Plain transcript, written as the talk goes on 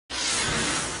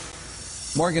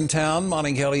Morgantown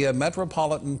Monongalia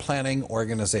Metropolitan Planning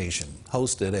Organization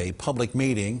hosted a public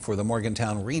meeting for the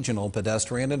Morgantown Regional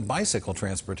Pedestrian and Bicycle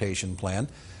Transportation Plan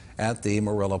at the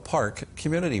Marilla Park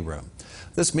Community Room.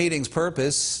 This meeting's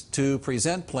purpose to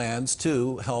present plans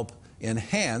to help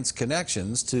enhance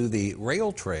connections to the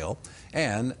rail trail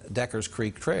and Deckers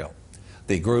Creek Trail.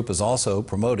 The group is also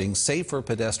promoting safer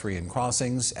pedestrian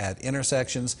crossings at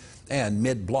intersections and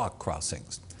mid-block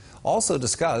crossings. Also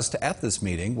discussed at this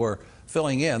meeting were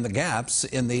filling in the gaps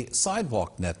in the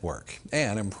sidewalk network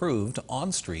and improved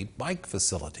on-street bike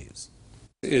facilities.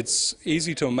 It's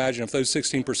easy to imagine if those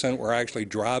 16% were actually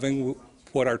driving,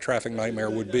 what our traffic nightmare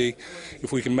would be.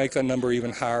 If we can make that number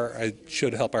even higher, it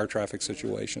should help our traffic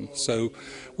situation. So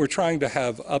we're trying to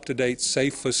have up-to-date,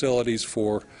 safe facilities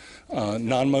for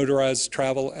non-motorized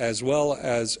travel, as well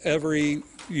as every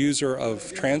user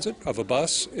of transit, of a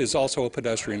bus, is also a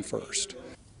pedestrian first.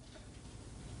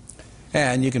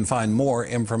 And you can find more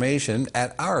information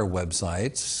at our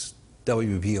website,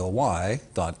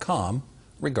 WPOY.com,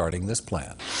 regarding this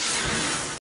plan.